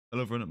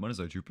Hello everyone, my name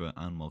is Trooper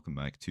and welcome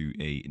back to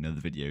another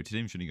video. Today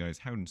I'm showing you guys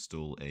how to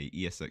install a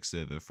ESX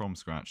server from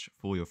scratch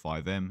for your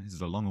FiveM. This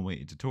is a long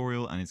awaited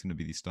tutorial and it's going to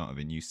be the start of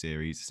a new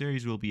series. The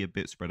series will be a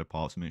bit spread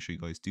apart, so make sure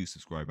you guys do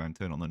subscribe and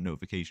turn on the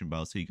notification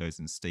bell so you guys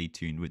can stay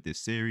tuned with this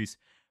series.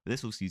 But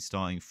this will be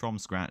starting from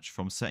scratch,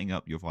 from setting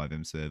up your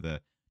FiveM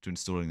server to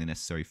installing the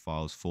necessary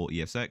files for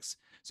ESX.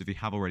 So if you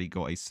have already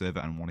got a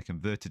server and want to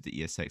convert it to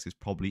ESX, this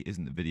probably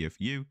isn't the video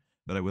for you.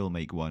 But I will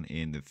make one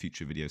in the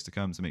future videos to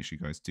come, so make sure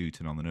you guys do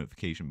turn on the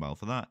notification bell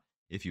for that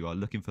if you are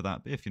looking for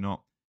that. But if you're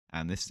not,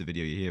 and this is the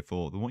video you're here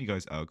for, then what you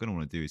guys are going to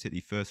want to do is hit the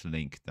first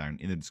link down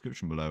in the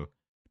description below.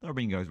 That'll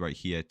bring you guys right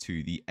here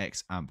to the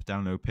XAMPP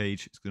download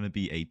page. It's going to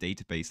be a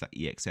database like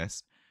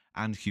EXS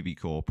and QB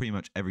Core. Pretty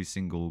much every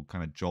single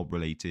kind of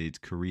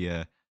job-related,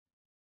 career,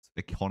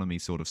 economy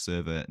sort of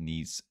server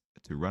needs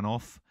to run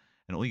off.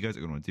 And all you guys are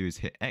going to want to do is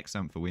hit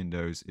XAMPP for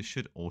Windows. It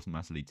should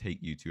automatically take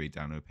you to a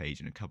download page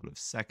in a couple of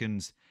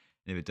seconds.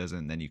 And if it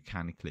doesn't, then you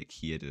can click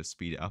here to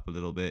speed it up a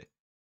little bit.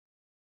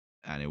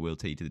 And it will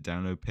take you to the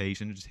download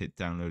page, and just hit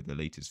download the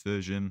latest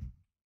version.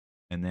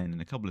 And then in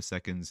a couple of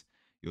seconds,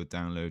 your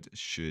download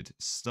should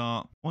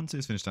start. Once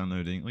it's finished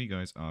downloading, all you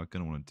guys are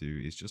going to want to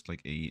do is, just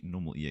like a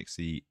normal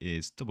exe,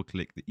 is double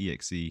click the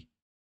exe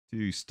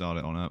to start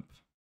it on up.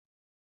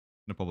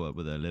 It's going to pop up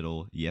with a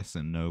little yes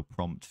and no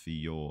prompt for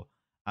your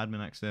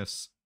admin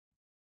access.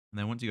 And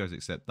then once you guys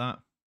accept that,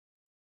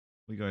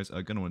 what you guys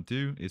are going to want to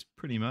do is it's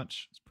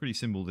pretty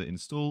simple to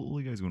install.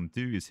 All you guys want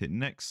to do is hit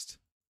next,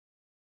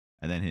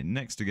 and then hit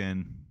next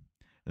again,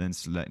 and then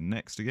select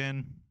next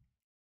again,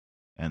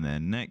 and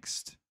then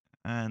next,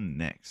 and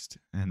next.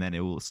 And then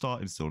it will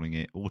start installing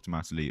it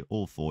automatically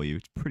all for you.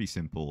 It's pretty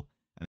simple.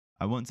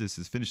 And once this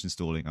is finished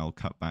installing, I'll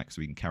cut back so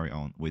we can carry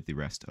on with the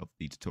rest of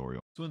the tutorial.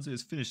 So once it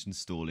is finished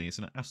installing, it's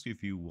going to ask you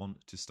if you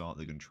want to start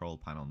the control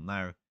panel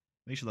now.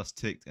 Make sure that's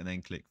ticked and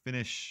then click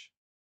finish.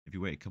 If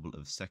you wait a couple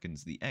of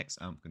seconds, the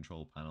XAMPP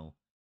control panel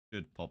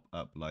should pop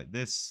up like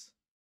this.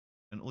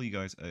 And all you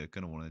guys are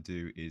going to want to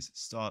do is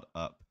start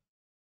up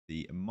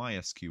the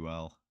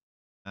MySQL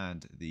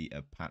and the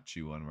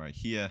Apache one right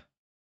here.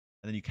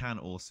 And then you can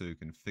also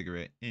configure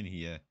it in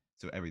here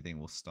so everything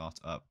will start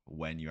up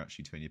when you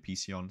actually turn your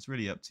PC on. It's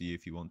really up to you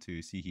if you want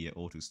to. See here,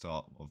 auto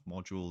start of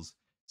modules.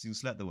 So you can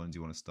select the ones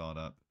you want to start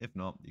up. If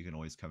not, you can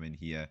always come in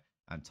here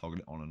and toggle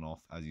it on and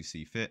off as you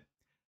see fit.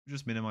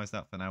 Just minimize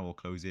that for now or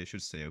close it. It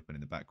should stay open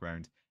in the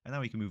background. And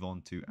now we can move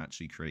on to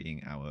actually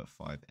creating our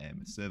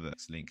FiveM server.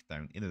 Link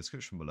down in the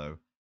description below.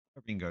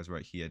 Everything goes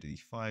right here to the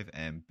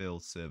FiveM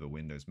build server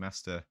Windows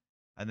master,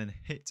 and then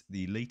hit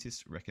the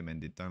latest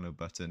recommended download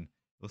button.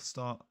 We'll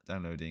start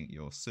downloading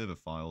your server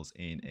files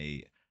in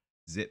a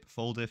zip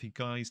folder. If you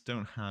guys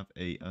don't have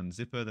a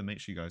unzipper, then make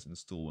sure you guys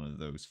install one of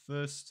those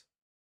first.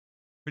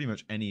 Pretty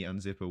much any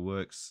unzipper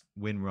works.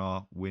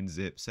 WinRAR,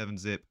 WinZip,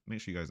 7-zip. Make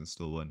sure you guys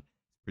install one.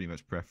 Pretty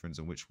much preference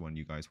on which one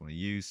you guys want to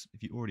use.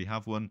 If you already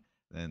have one,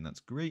 then that's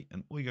great.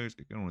 And all you guys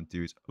are going to want to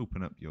do is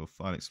open up your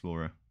file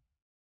explorer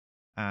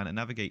and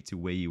navigate to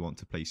where you want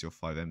to place your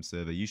FiveM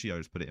server. Usually I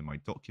just put it in my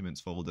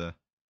documents folder.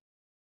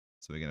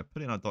 So we're going to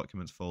put it in our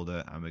documents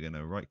folder, and we're going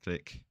to right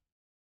click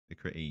to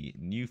create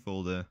a new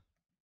folder.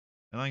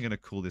 And I'm going to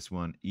call this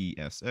one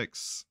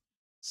ESX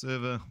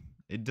server.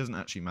 It doesn't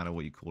actually matter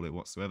what you call it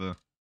whatsoever.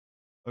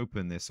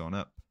 Open this on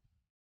up.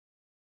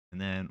 And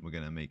then we're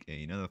going to make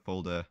another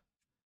folder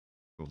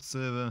called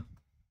server,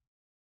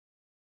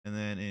 and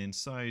then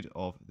inside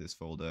of this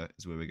folder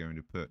is where we're going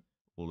to put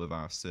all of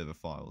our server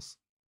files.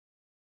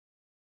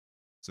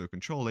 So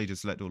Control A to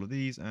select all of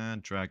these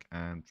and drag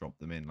and drop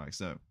them in like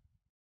so.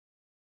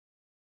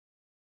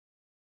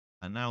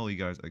 And now all you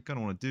guys are going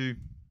to want to do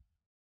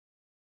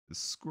is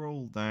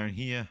scroll down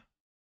here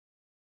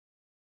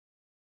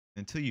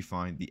until you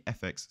find the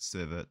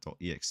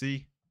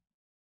fxserver.exe.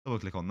 Double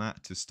click on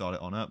that to start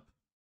it on up.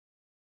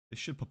 It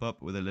should pop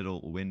up with a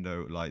little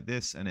window like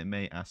this, and it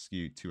may ask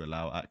you to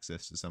allow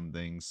access to some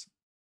things.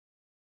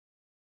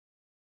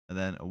 And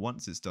then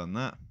once it's done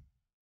that,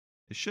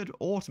 it should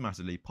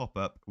automatically pop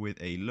up with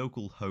a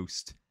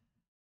localhost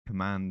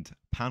command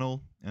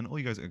panel. And all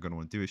you guys are going to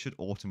want to do is should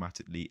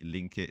automatically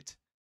link it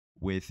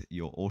with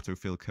your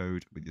autofill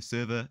code with your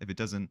server. If it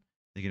doesn't,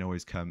 you can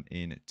always come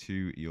in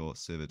to your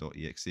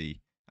server.exe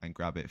and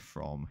grab it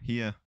from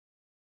here.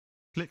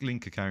 Click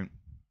link account.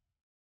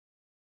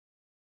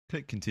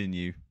 Click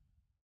continue.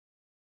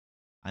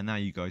 And now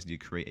you guys need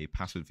to create a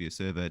password for your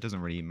server. It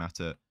doesn't really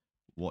matter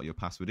what your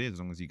password is, as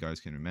long as you guys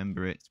can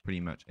remember it. It's pretty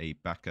much a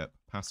backup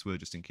password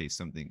just in case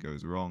something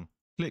goes wrong.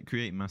 Click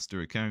create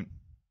master account.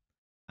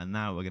 And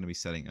now we're going to be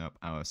setting up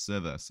our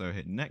server. So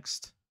hit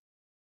next.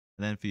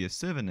 And then for your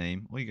server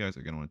name, all you guys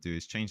are going to want to do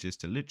is change this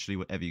to literally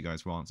whatever you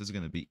guys want. So this is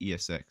going to be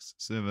ESX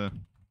server.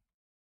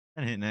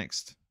 And hit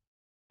next.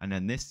 And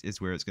then this is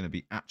where it's going to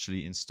be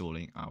actually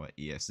installing our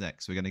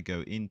ESX. We're going to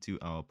go into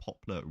our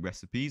popular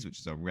recipes, which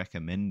is our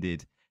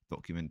recommended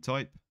document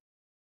type.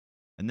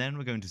 And then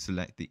we're going to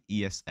select the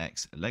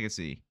ESX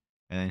legacy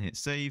and then hit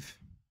save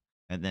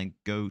and then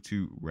go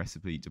to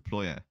recipe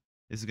deployer.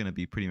 This is going to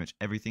be pretty much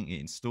everything it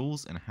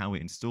installs and how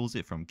it installs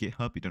it from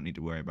GitHub. You don't need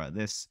to worry about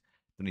this.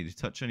 Don't need to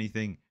touch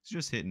anything. So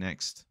just hit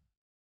next.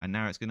 And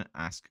now it's going to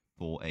ask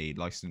for a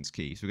license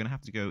key. So we're going to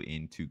have to go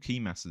into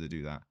Keymaster to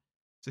do that.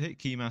 So hit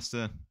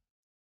Keymaster.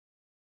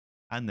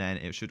 And then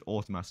it should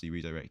automatically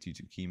redirect you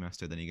to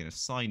Keymaster. Then you're going to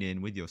sign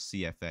in with your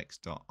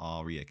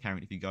cfx.re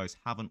account. If you guys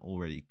haven't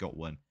already got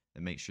one,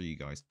 then make sure you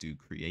guys do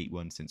create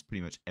one, since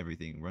pretty much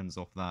everything runs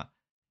off that.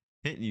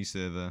 Hit new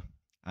server,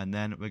 and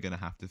then we're going to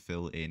have to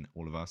fill in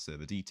all of our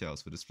server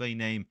details. For display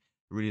name,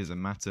 it really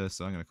doesn't matter,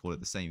 so I'm going to call it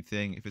the same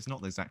thing. If it's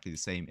not exactly the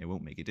same, it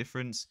won't make a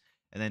difference.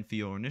 And then for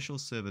your initial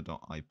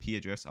server.ip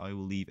address, I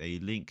will leave a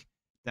link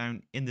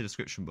down in the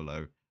description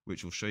below,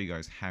 which will show you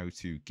guys how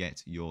to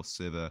get your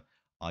server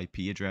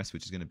IP address,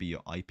 which is going to be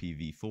your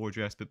IPv4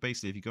 address. But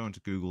basically, if you go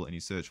into Google and you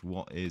search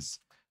what is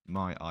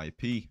my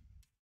IP,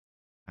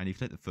 and you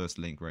click the first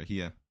link right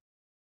here,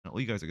 and all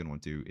you guys are going to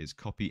want to do is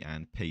copy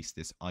and paste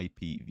this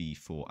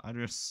IPv4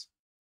 address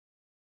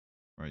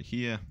right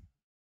here.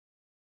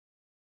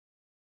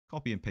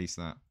 Copy and paste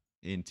that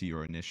into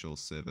your initial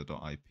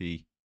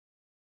server.ip,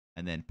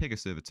 and then pick a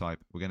server type.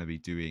 We're going to be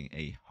doing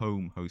a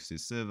home hosted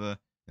server,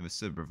 and the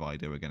server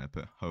provider, we're going to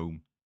put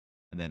home,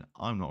 and then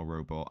I'm not a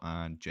robot,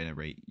 and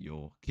generate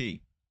your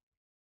key.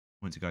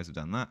 Once you guys have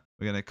done that,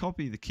 we're going to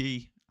copy the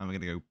key, and we're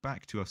going to go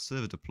back to our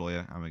server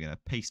deployer, and we're going to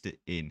paste it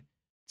in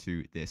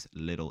to this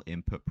little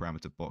input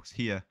parameter box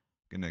here.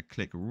 I'm going to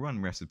click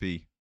run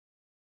recipe,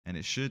 and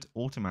it should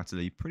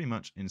automatically pretty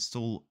much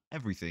install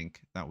everything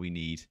that we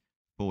need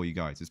for you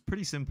guys. It's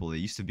pretty simple. It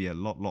used to be a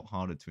lot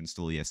harder to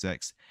install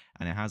ESX,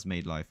 and it has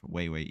made life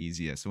way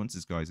easier. So once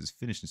this guys is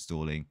finished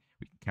installing,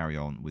 we can carry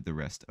on with the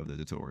rest of the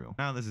tutorial.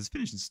 Now this is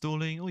finished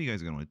installing, all you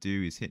guys are going to want to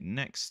do is hit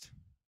next.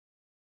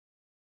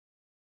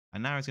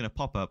 And now it's going to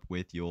pop up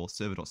with your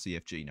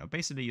server.cfg. Now,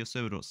 basically, your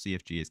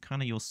server.cfg is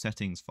kind of your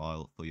settings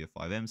file for your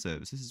FiveM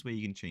service. This is where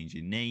you can change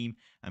your name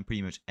and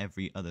pretty much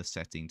every other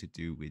setting to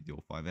do with your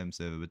FiveM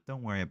server. But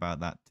don't worry about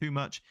that too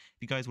much.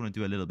 If you guys want to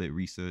do a little bit of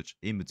research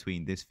in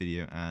between this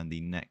video and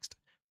the next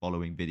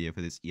following video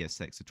for this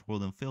ESX tutorial,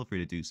 then feel free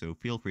to do so.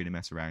 Feel free to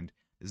mess around.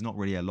 There's not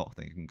really a lot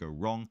that can go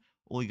wrong.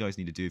 All you guys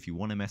need to do, if you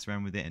want to mess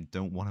around with it and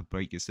don't want to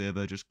break your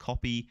server, just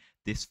copy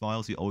this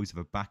file so you always have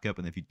a backup.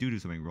 And if you do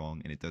something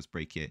wrong and it does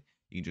break it,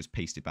 you can just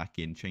paste it back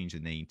in, change the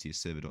name to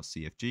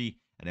server.cfg,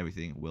 and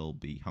everything will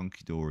be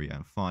hunky-dory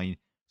and fine.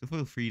 So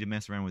feel free to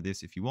mess around with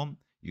this if you want.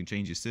 You can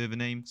change your server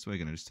name. So we're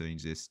going to just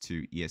change this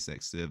to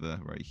ESX server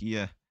right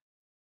here.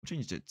 We'll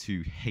change it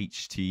to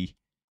HT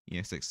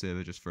ESX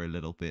server just for a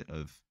little bit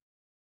of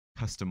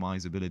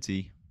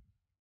customizability.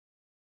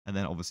 And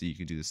then obviously you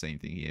can do the same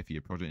thing here for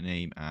your project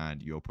name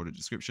and your project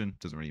description.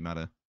 Doesn't really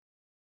matter.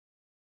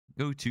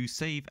 Go to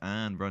save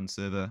and run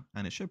server,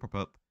 and it should pop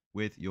up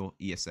with your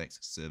ESX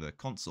server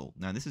console.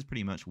 Now this is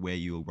pretty much where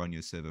you'll run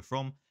your server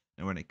from.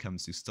 And when it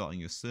comes to starting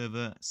your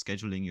server,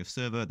 scheduling your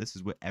server, this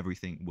is where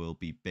everything will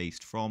be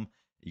based from.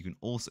 You can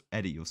also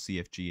edit your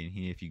CFG in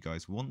here if you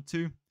guys want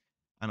to.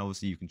 And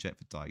obviously you can check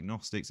for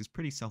diagnostics. It's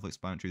pretty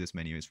self-explanatory, this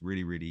menu. It's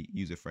really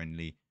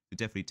user-friendly. So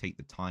definitely take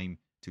the time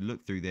to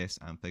look through this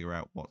and figure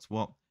out what's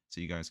what,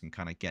 so you guys can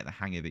kind of get the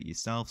hang of it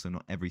yourself. So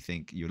not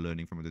everything you're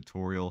learning from a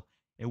tutorial.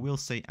 It will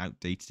say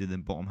outdated in the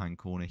bottom hand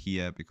corner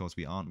here because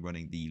we aren't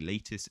running the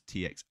latest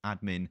TX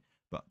admin,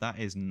 but that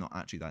is not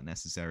actually that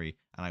necessary.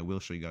 And I will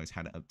show you guys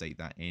how to update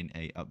that in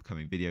a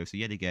upcoming video. So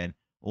yet again,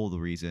 all the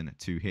reason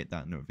to hit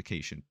that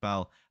notification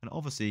bell. And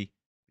obviously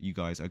you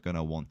guys are going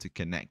to want to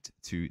connect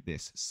to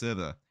this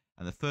server.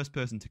 And the first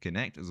person to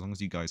connect, as long as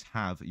you guys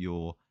have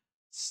your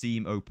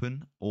Steam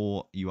open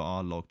or you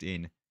are logged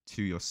in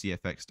to your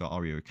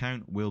cfx.re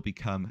account, will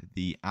become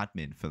the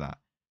admin for that.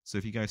 So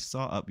if you guys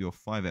start up your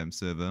FiveM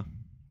server,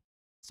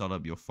 start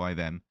up your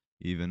FiveM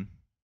even,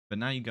 but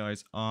now you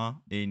guys are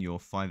in your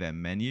FiveM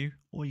menu,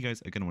 all you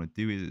guys are going to want to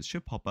do is it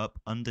should pop up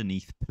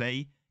underneath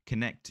play,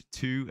 connect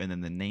to, and then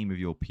the name of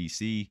your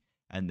PC,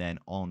 and then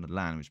on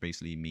LAN, which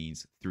basically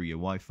means through your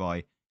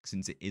Wi-Fi,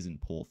 since it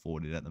isn't port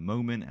forwarded at the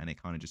moment, and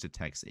it kind of just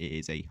detects it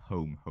is a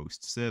home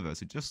host server.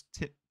 So just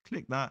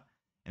click that,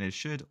 and it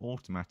should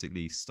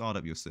automatically start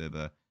up your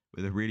server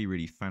with a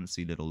really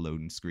fancy little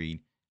loading screen.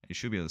 You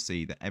should be able to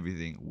see that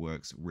everything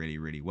works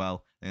really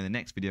well. And in the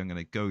next video, I'm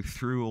going to go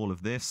through all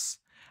of this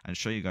and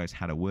show you guys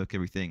how to work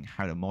everything,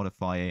 how to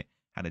modify it,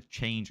 how to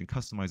change and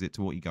customize it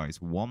to what you guys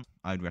want.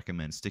 I'd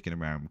recommend sticking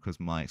around because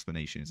my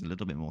explanation is a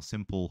little bit more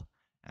simple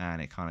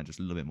and it kind of just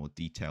a little bit more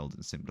detailed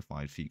and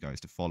simplified for you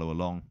guys to follow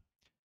along.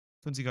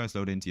 So once you guys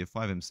load into your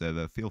FiveM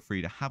server, feel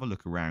free to have a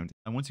look around.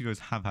 And once you guys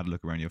have had a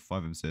look around your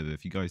FiveM server,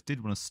 if you guys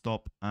did want to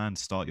stop and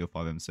start your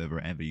FiveM server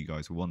wherever you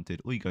guys wanted,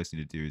 all you guys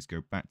need to do is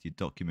go back to your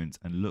documents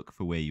and look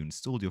for where you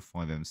installed your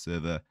FiveM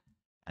server.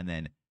 And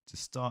then to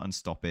start and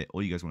stop it,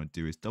 all you guys want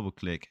to do is double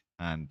click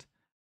and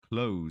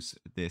close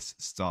this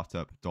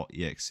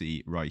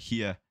startup.exe right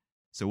here.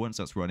 So once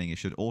that's running, it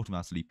should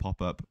automatically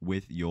pop up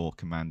with your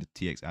command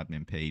TX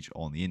admin page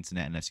on the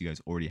internet, unless you guys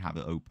already have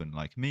it open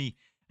like me.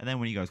 And then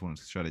when you guys want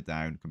to shut it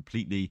down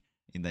completely,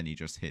 and then you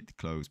just hit the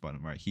close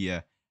button right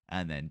here,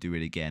 and then do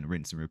it again,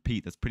 rinse and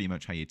repeat. That's pretty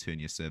much how you turn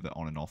your server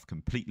on and off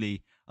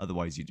completely.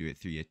 Otherwise, you do it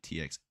through your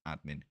TX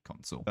admin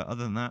console. But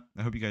other than that,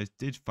 I hope you guys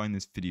did find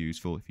this video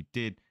useful. If you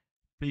did,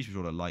 please be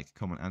sure to like,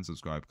 comment, and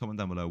subscribe. Comment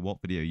down below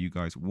what video you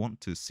guys want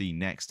to see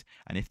next.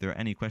 And if there are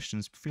any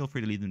questions, feel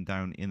free to leave them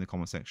down in the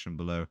comment section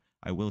below.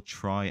 I will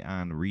try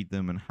and read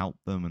them and help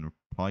them and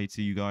reply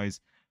to you guys.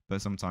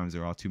 But sometimes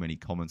there are too many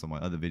comments on my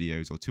other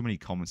videos, or too many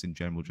comments in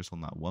general just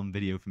on that one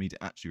video for me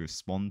to actually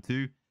respond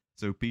to.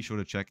 So be sure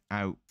to check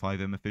out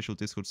FiveM official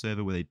Discord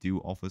server, where they do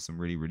offer some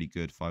really, really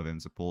good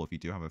FiveM support if you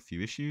do have a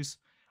few issues.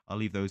 I'll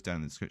leave those down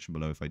in the description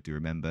below if I do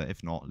remember.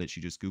 If not,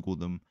 literally just Google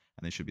them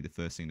and they should be the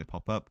first thing to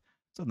pop up.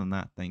 So other than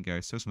that, thank you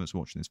guys so much for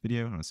watching this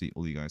video, and I'll see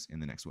all you guys in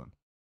the next one.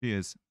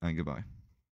 Cheers and goodbye.